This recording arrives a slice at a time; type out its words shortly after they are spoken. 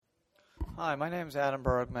Hi, my name is Adam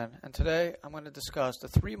Bergman, and today I'm going to discuss the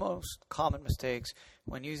three most common mistakes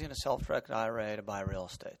when using a self-directed IRA to buy real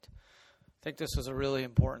estate. I think this is a really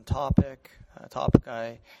important topic, a topic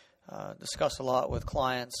I discuss a lot with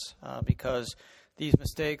clients because these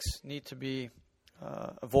mistakes need to be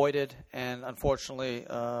avoided, and unfortunately,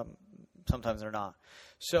 sometimes they're not.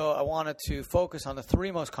 So I wanted to focus on the three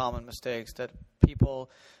most common mistakes that people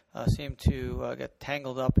seem to get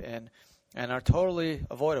tangled up in and are totally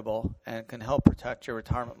avoidable and can help protect your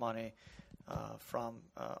retirement money from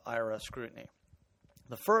IRS scrutiny.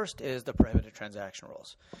 The first is the prohibited transaction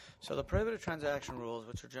rules. So the prohibited transaction rules,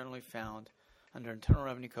 which are generally found under Internal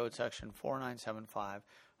Revenue Code Section 4975,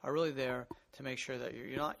 are really there to make sure that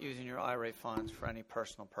you're not using your IRA funds for any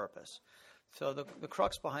personal purpose. So the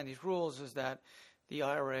crux behind these rules is that the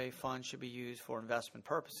IRA fund should be used for investment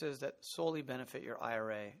purposes that solely benefit your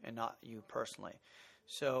IRA and not you personally.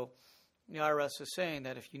 So the IRS is saying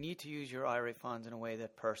that if you need to use your IRA funds in a way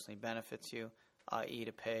that personally benefits you, i.e.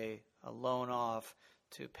 to pay a loan off,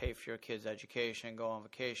 to pay for your kids' education, go on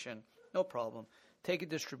vacation, no problem. Take a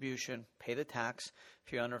distribution, pay the tax.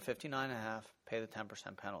 If you're under 59.5, pay the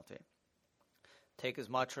 10% penalty. Take as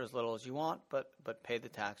much or as little as you want, but pay the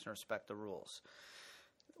tax and respect the rules.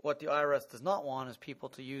 What the IRS does not want is people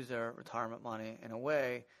to use their retirement money in a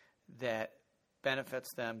way that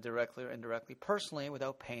benefits them directly or indirectly personally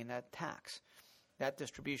without paying that tax. That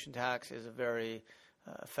distribution tax is a very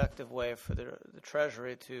effective way for the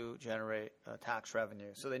Treasury to generate tax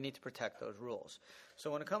revenue. So they need to protect those rules. So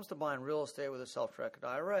when it comes to buying real estate with a self-directed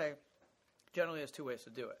IRA, generally there's two ways to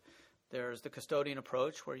do it. There's the custodian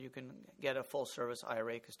approach, where you can get a full-service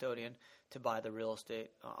IRA custodian to buy the real estate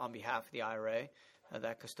on behalf of the IRA.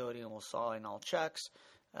 That custodian will sign all checks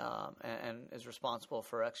and is responsible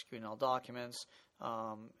for executing all documents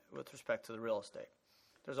with respect to the real estate.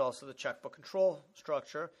 There's also the checkbook control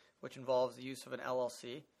structure, which involves the use of an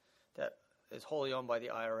LLC that is wholly owned by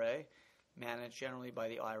the IRA, managed generally by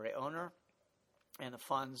the IRA owner, and the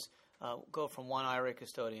funds go from one IRA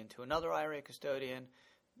custodian to another IRA custodian.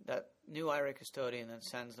 That new IRA custodian then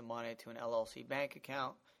sends the money to an LLC bank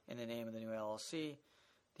account in the name of the new LLC.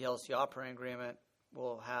 The LLC operating agreement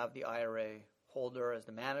will have the IRA holder as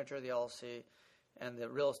the manager of the LLC, and the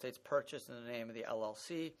real estate's purchased in the name of the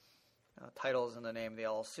LLC, titles in the name of the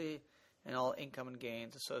LLC, and all income and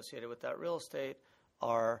gains associated with that real estate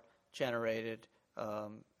are generated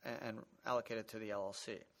and allocated to the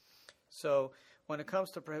LLC. So when it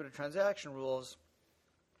comes to prohibited transaction rules,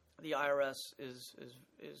 the IRS is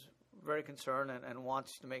very concerned and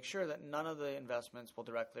wants to make sure that none of the investments will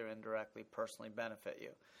directly or indirectly personally benefit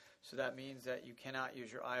you. So that means that you cannot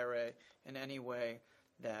use your IRA in any way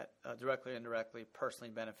that directly or indirectly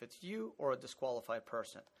personally benefits you or a disqualified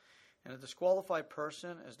person. And a disqualified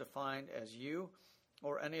person is defined as you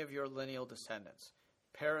or any of your lineal descendants,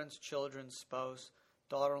 parents, children, spouse,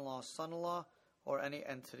 daughter-in-law, son-in-law, or any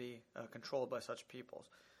entity controlled by such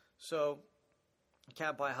peoples. So you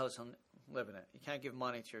can't buy a house and live in it. You can't give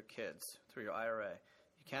money to your kids through your IRA.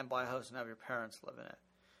 You can't buy a house and have your parents live in it.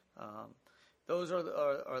 Those are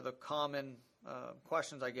the common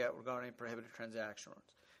questions I get regarding prohibited transaction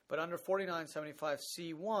rules. But under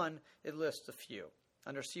 4975C1, it lists a few.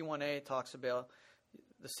 Under C1A, it talks about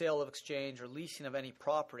the sale of exchange or leasing of any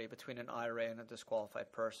property between an IRA and a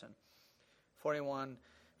disqualified person.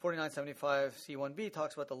 4975C1B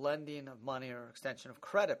talks about the lending of money or extension of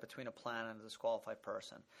credit between a plan and a disqualified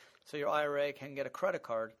person. So your IRA can get a credit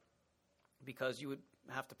card because you would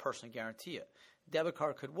have to personally guarantee it. Debit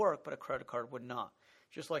card could work, but a credit card would not.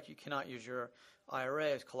 Just like you cannot use your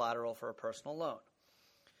IRA as collateral for a personal loan.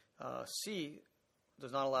 C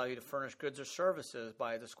does not allow you to furnish goods or services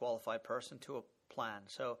by a disqualified person to a plan.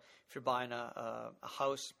 So if you're buying a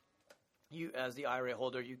house, you as the IRA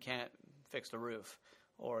holder, you can't fix the roof,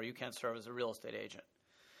 or you can't serve as a real estate agent.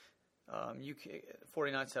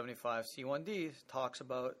 4975C1D talks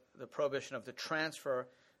about the prohibition of the transfer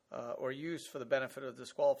or use for the benefit of the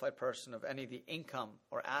disqualified person of any of the income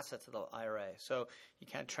or assets of the IRA. So you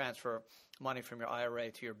can't transfer money from your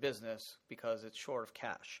IRA to your business because it's short of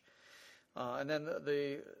cash. And then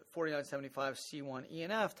the 4975C1E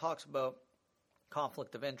and F talks about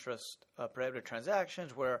conflict of interest, prohibited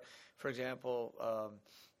transactions, where, for example,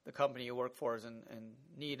 the company you work for is in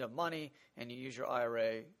need of money, and you use your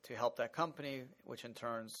IRA to help that company, which in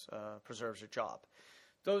turn preserves your job.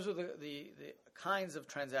 Those are the kinds of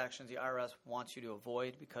transactions the IRS wants you to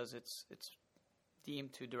avoid because it's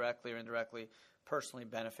deemed to directly or indirectly personally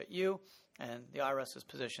benefit you. And the IRS's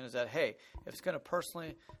position is that, hey, if it's going to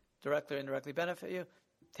personally, directly or indirectly benefit you,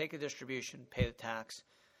 take a distribution, pay the tax,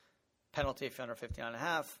 penalty if you're under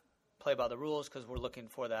 59.5, play by the rules because we're looking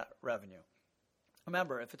for that revenue.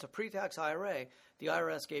 Remember, if it's a pre-tax IRA, the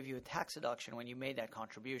IRS gave you a tax deduction when you made that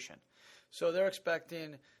contribution. So they're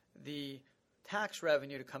expecting the tax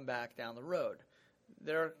revenue to come back down the road.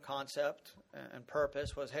 Their concept and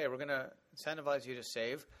purpose was, hey, we're going to incentivize you to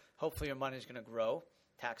save. Hopefully your money is going to grow,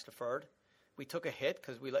 tax deferred. We took a hit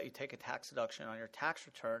because we let you take a tax deduction on your tax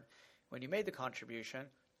return when you made the contribution.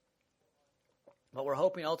 But we're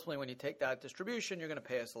hoping ultimately when you take that distribution, you're going to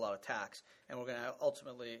pay us a lot of tax, and we're going to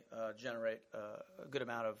ultimately generate a good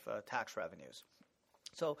amount of tax revenues.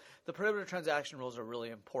 So the prohibited transaction rules are really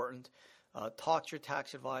important. Talk to your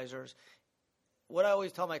tax advisors. What I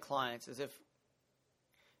always tell my clients is if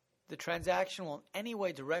the transaction will in any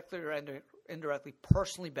way directly or indirectly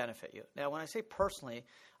personally benefit you. Now, when I say personally,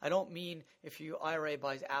 I don't mean if your IRA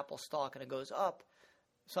buys Apple stock and it goes up.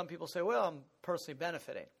 Some people say, well, I'm personally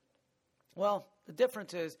benefiting. Well, the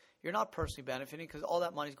difference is you're not personally benefiting because all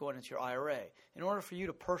that money is going into your IRA. In order for you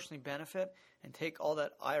to personally benefit and take all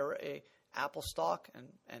that IRA Apple stock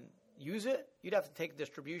and use it, you'd have to take a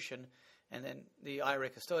distribution, and then the IRA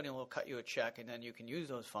custodian will cut you a check, and then you can use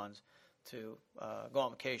those funds to go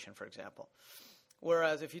on vacation, for example.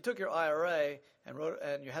 Whereas if you took your IRA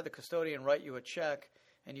and you had the custodian write you a check,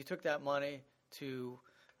 and you took that money to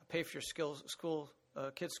pay for your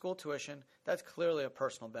kids' school tuition, that's clearly a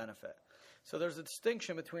personal benefit. So there's a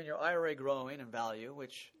distinction between your IRA growing in value,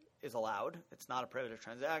 which is allowed, it's not a prohibited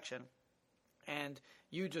transaction, and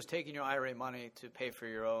you just taking your IRA money to pay for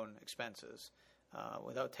your own expenses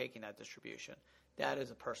without taking that distribution. That is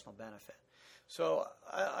a personal benefit. So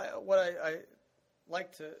what I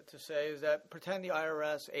like to say is that pretend the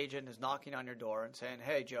IRS agent is knocking on your door and saying,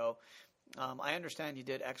 hey, Joe, I understand you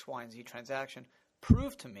did X, Y, and Z transaction.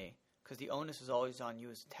 Prove to me, because the onus is always on you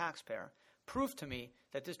as a taxpayer, prove to me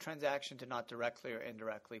that this transaction did not directly or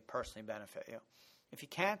indirectly personally benefit you. If you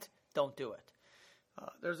can't, don't do it.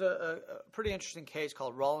 There's a pretty interesting case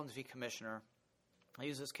called Rollins v. Commissioner. I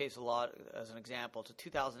use this case a lot as an example. It's a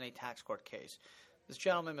 2008 tax court case. This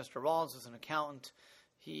gentleman, Mr. Rollins, is an accountant.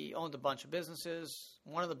 He owned a bunch of businesses.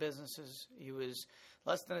 One of the businesses, he was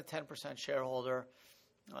less than a 10% shareholder.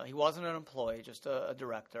 He wasn't an employee, just a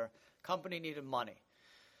director. Company needed money.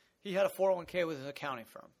 He had a 401k with his accounting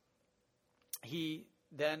firm. He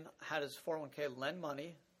then had his 401k lend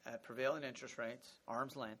money at prevailing interest rates,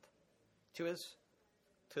 arm's length, to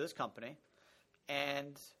this company,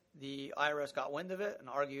 and the IRS got wind of it and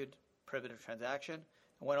argued prohibited transaction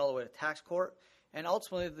and went all the way to tax court. And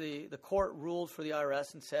ultimately, the court ruled for the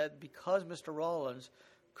IRS and said because Mr. Rollins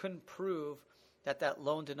couldn't prove that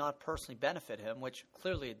loan did not personally benefit him, which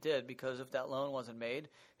clearly it did, because if that loan wasn't made,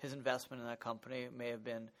 his investment in that company may have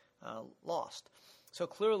been lost. So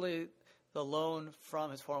clearly, the loan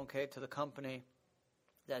from his 401k to the company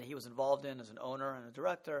that he was involved in as an owner and a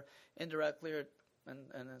director indirectly and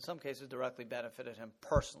in some cases directly benefited him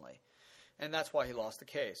personally. And that's why he lost the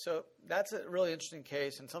case. So that's a really interesting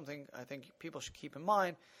case and something I think people should keep in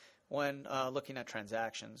mind when looking at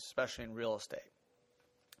transactions, especially in real estate.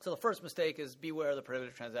 So the first mistake is beware of the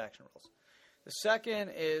prohibited transaction rules. The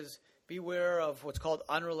second is beware of what's called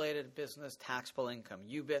unrelated business taxable income,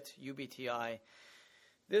 UBIT, UBTI.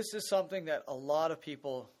 This is something that a lot of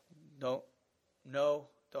people don't know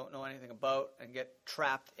anything about and get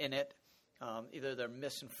trapped in it. Either they're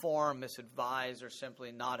misinformed, misadvised, or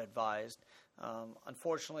simply not advised.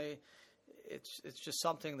 Unfortunately, it's just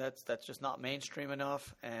something that's just not mainstream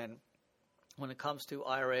enough. And when it comes to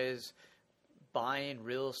IRAs, buying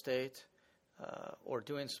real estate or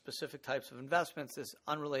doing specific types of investments, this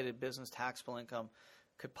unrelated business taxable income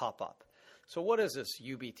could pop up. So what is this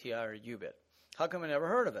UBTI or UBIT? How come I never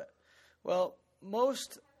heard of it? Well,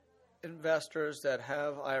 most investors that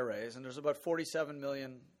have IRAs, and there's about 47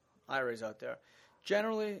 million IRAs out there,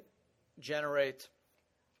 generally generate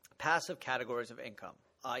passive categories of income,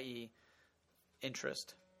 i.e.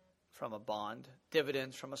 interest from a bond,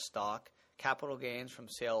 dividends from a stock, capital gains from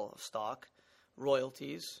sale of stock,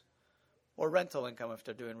 royalties, or rental income if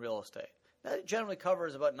they're doing real estate. That generally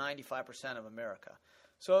covers about 95% of America.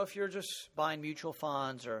 So if you're just buying mutual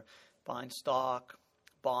funds or buying stock,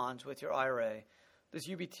 bonds with your IRA, this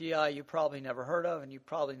UBTI you probably never heard of and you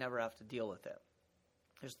probably never have to deal with it.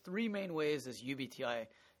 There's three main ways this UBTI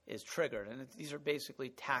is triggered, and these are basically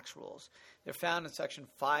tax rules. They're found in Section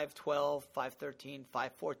 512, 513,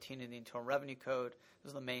 514 in the Internal Revenue Code.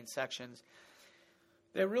 Those are the main sections.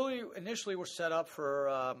 They really initially were set up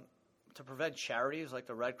for to prevent charities like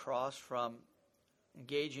the Red Cross from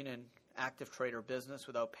engaging in active trade or business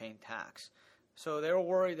without paying tax. So they were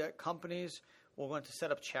worried that companies were going to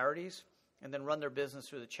set up charities and then run their business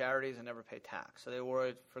through the charities and never pay tax. So they were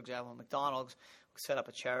worried, for example, McDonald's set up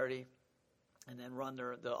a charity and then run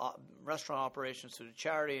the restaurant operations through the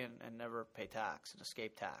charity and never pay tax and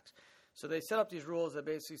escape tax. So they set up these rules that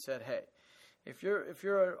basically said, hey, if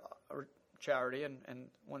you're a charity, and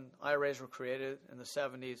when IRAs were created in the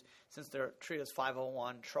 70s, since they're treated as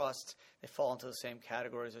 501 trusts, they fall into the same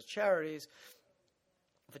categories as charities.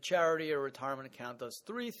 If a charity or retirement account does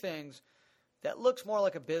three things that looks more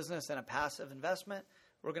like a business than a passive investment,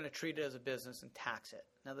 we're going to treat it as a business and tax it.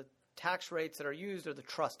 Now, the tax rates that are used are the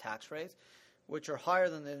trust tax rates, which are higher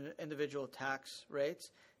than the individual tax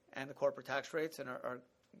rates and the corporate tax rates, and are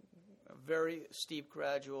very steep,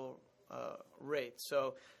 gradual rates.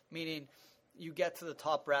 So, meaning you get to the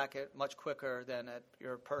top bracket much quicker than at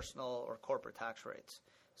your personal or corporate tax rates.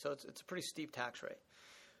 So it's a pretty steep tax rate.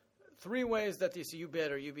 Three ways that this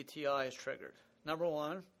UBIT or UBTI is triggered. Number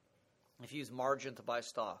one, if you use margin to buy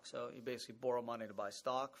stock. So you basically borrow money to buy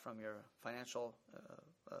stock from your financial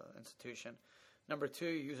institution. Number two,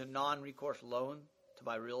 you use a non-recourse loan to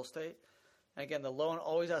buy real estate. And again, the loan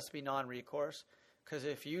always has to be non-recourse, because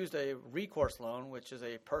if you used a recourse loan, which is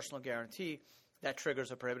a personal guarantee, that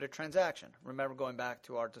triggers a prohibited transaction. Remember, going back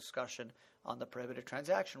to our discussion on the prohibited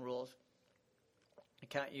transaction rules, you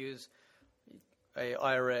can't use a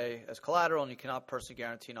IRA as collateral, and you cannot personally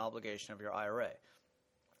guarantee an obligation of your IRA.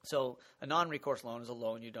 So a non-recourse loan is a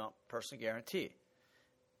loan you don't personally guarantee.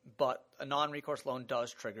 But a non-recourse loan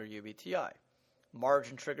does trigger UBTI.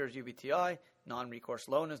 Margin triggers UBTI. Non-recourse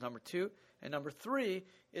loan is number two. And number three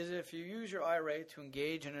is if you use your IRA to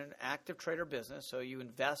engage in an active trader business, so you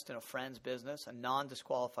invest in a friend's business, a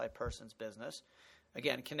non-disqualified person's business.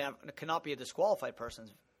 Again, it cannot be a disqualified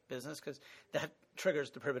person's business because that triggers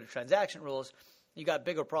the prohibited transaction rules. You got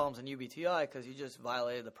bigger problems in UBTI because you just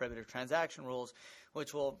violated the prohibited transaction rules,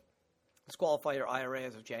 which will disqualify your IRA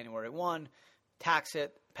as of January 1, tax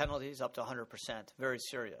it, penalties up to 100%. Very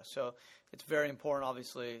serious. So it's very important,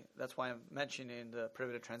 obviously. That's why I'm mentioning the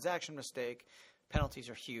prohibited transaction mistake. Penalties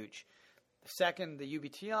are huge. Second, the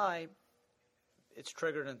UBTI, it's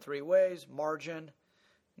triggered in three ways: margin,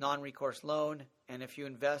 non-recourse loan, and if you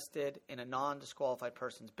invested in a non-disqualified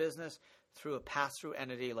person's business through a pass-through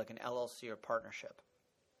entity like an LLC or partnership.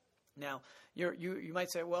 Now, you might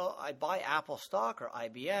say, well, I buy Apple stock or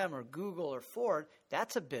IBM or Google or Ford.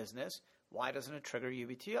 That's a business. Why doesn't it trigger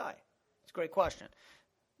UBTI? It's a great question.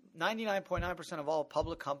 99.9% of all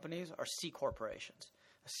public companies are C corporations.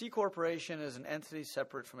 A C corporation is an entity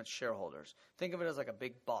separate from its shareholders. Think of it as like a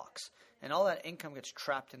big box. And all that income gets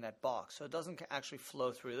trapped in that box. So it doesn't actually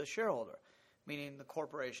flow through the shareholder, meaning the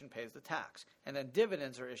corporation pays the tax. And then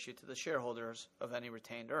dividends are issued to the shareholders of any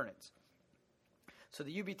retained earnings. So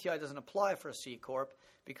the UBTI doesn't apply for a C corp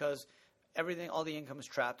because all the income is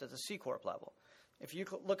trapped at the C corp level. If you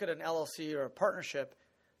look at an LLC or a partnership,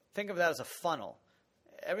 think of that as a funnel.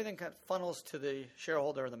 Everything kind of funnels to the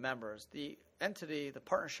shareholder or the members. The entity, the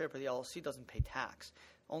partnership or the LLC doesn't pay tax.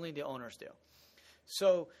 Only the owners do.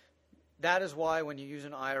 So that is why when you use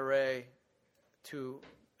an IRA to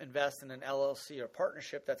invest in an LLC or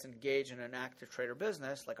partnership that's engaged in an active trader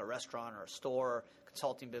business, like a restaurant or a store,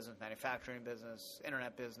 consulting business, manufacturing business,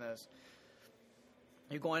 internet business,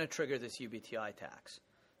 you're going to trigger this UBTI tax.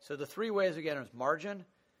 So the three ways, again, is margin,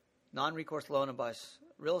 non-recourse loan and buy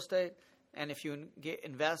real estate, and if you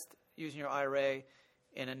invest using your IRA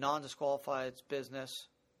in a non-disqualified business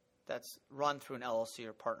that's run through an LLC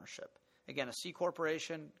or partnership. Again, a C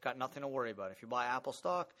corporation, got nothing to worry about. If you buy Apple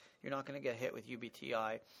stock, you're not going to get hit with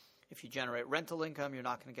UBTI. If you generate rental income, you're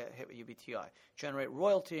not going to get hit with UBTI. Generate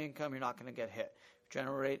royalty income, you're not going to get hit.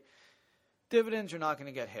 Generate dividends, you're not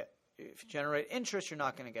going to get hit. If you generate interest, you're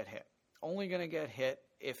not going to get hit. Only going to get hit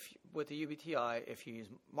with the UBTI if you use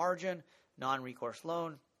margin, non-recourse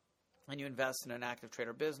loan, and you invest in an active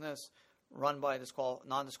trader business run by a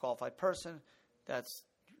non-disqualified person that's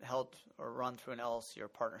held or run through an LLC or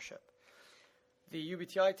partnership. The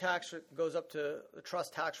UBTI tax goes up to the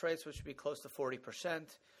trust tax rates, which would be close to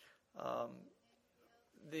 40%.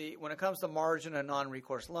 When it comes to margin and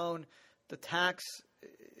non-recourse loan, the tax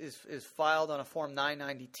is filed on a Form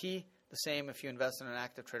 990T, the same if you invest in an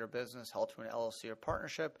active trader business held through an LLC or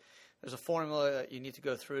partnership. There's a formula that you need to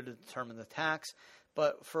go through to determine the tax.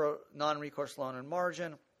 But for a non-recourse loan and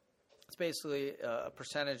margin, it's basically a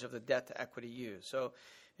percentage of the debt to equity used. So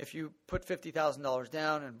if you put $50,000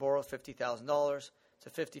 down and borrow $50,000, it's a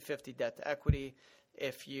 50-50 debt to equity.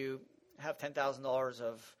 If you have $10,000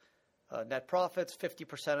 of net profits,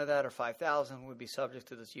 50% of that, or $5,000, would be subject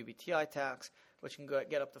to this UBTI tax, which can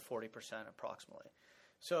get up to 40% approximately.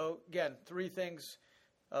 So again, three things,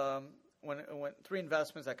 three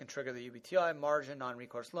investments that can trigger the UBTI: margin,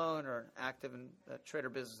 non-recourse loan, or an active trader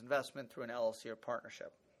business investment through an LLC or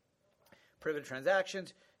partnership. prohibited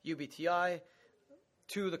transactions, UBTI.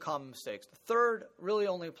 Two of the common mistakes. The third really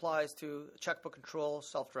only applies to checkbook control,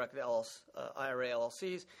 self-directed IRA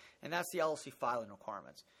LLCs, and that's the LLC filing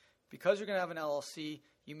requirements. Because you're going to have an LLC,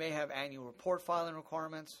 you may have annual report filing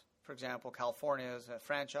requirements. For example, California has a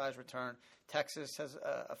franchise return. Texas has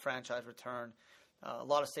a franchise return. A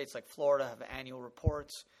lot of states like Florida have annual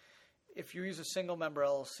reports. If you use a single-member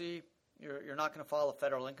LLC, you're not going to file a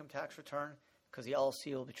federal income tax return because the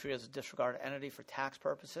LLC will be treated as a disregarded entity for tax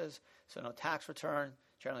purposes. So no tax return,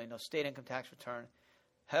 generally no state income tax return.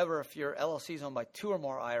 However, if your LLC is owned by two or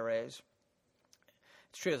more IRAs,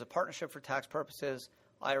 it's treated as a partnership for tax purposes.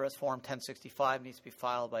 IRS Form 1065 needs to be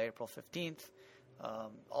filed by April 15th.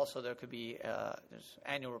 Also, there could be there's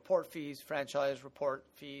annual report fees, franchise report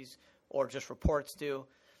fees, or just reports due.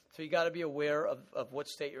 So you got to be aware of what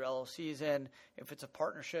state your LLC is in. If it's a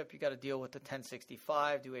partnership, you got to deal with the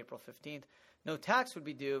 1065 due April 15th. No tax would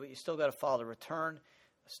be due, but you still got to file the return.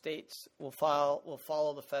 States will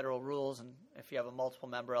follow the federal rules, and if you have a multiple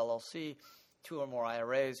member LLC, two or more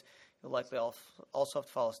IRAs, you'll likely also have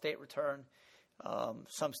to file a state return.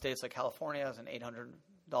 Some states like California has an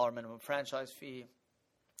 $800 minimum franchise fee.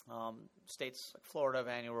 States like Florida have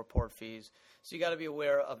annual report fees. So you got to be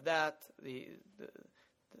aware of that. The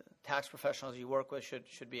tax professionals you work with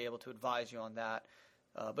should be able to advise you on that.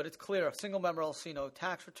 But it's clear, a single member LLC, no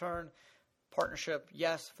tax return. Partnership,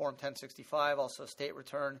 yes, Form 1065, also a state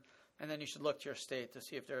return. And then you should look to your state to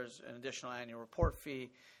see if there's an additional annual report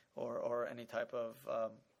fee or any type of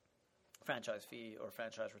franchise fee or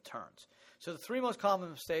franchise returns. So the three most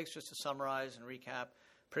common mistakes, just to summarize and recap: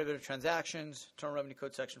 prohibited transactions, Internal Revenue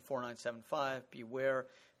Code Section 4975. Beware.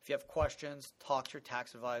 If you have questions, talk to your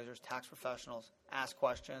tax advisors, tax professionals, ask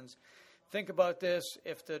questions. Think about this.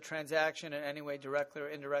 If the transaction in any way directly or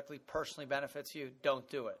indirectly personally benefits you, don't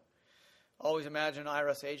do it. Always imagine an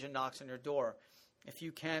IRS agent knocks on your door. If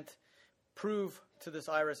you can't prove to this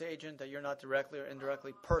IRS agent that you're not directly or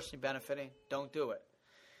indirectly personally benefiting, don't do it.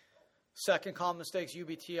 Second common mistake is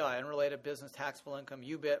UBTI, unrelated business taxable income,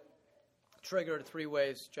 UBIT, triggered three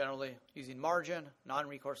ways generally: using margin,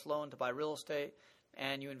 non-recourse loan to buy real estate,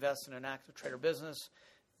 and you invest in an active trade or business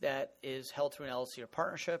that is held through an LLC or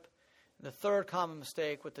partnership. The third common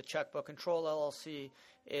mistake with the checkbook control LLC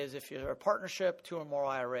is if you're a partnership, two or more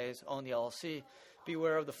IRAs own the LLC,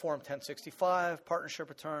 beware of the Form 1065, partnership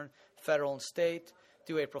return, federal and state,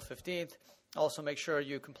 due April 15th. Also make sure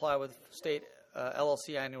you comply with state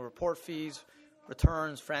LLC annual report fees,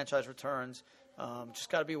 returns, franchise returns.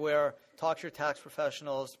 Just got to be aware, talk to your tax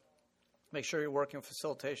professionals, make sure you're working with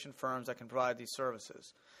facilitation firms that can provide these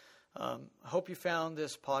services. I hope you found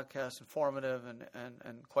this podcast informative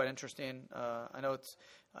and quite interesting. I know it's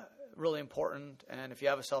really important, and if you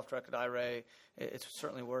have a self-directed IRA, it's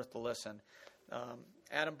certainly worth the listen.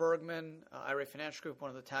 Adam Bergman, IRA Financial Group, one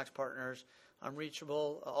of the tax partners. I'm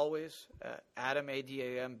reachable always at Adam,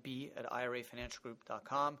 A-D-A-M-B, at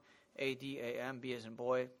IRAFinancialGroup.com, A-D-A-M-B as in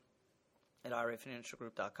boy, at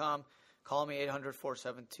IRAFinancialGroup.com. Call me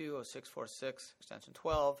 800-472-0646, extension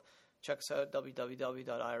 12. Check us out at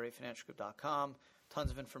www.IRAFinancialGroup.com.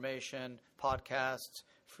 Tons of information, podcasts,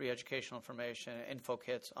 free educational information, info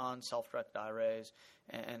kits on self-directed IRAs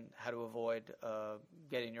and how to avoid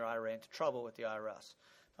getting your IRA into trouble with the IRS.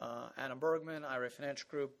 Adam Bergman, IRA Financial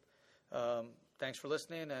Group. Thanks for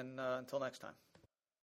listening, and until next time.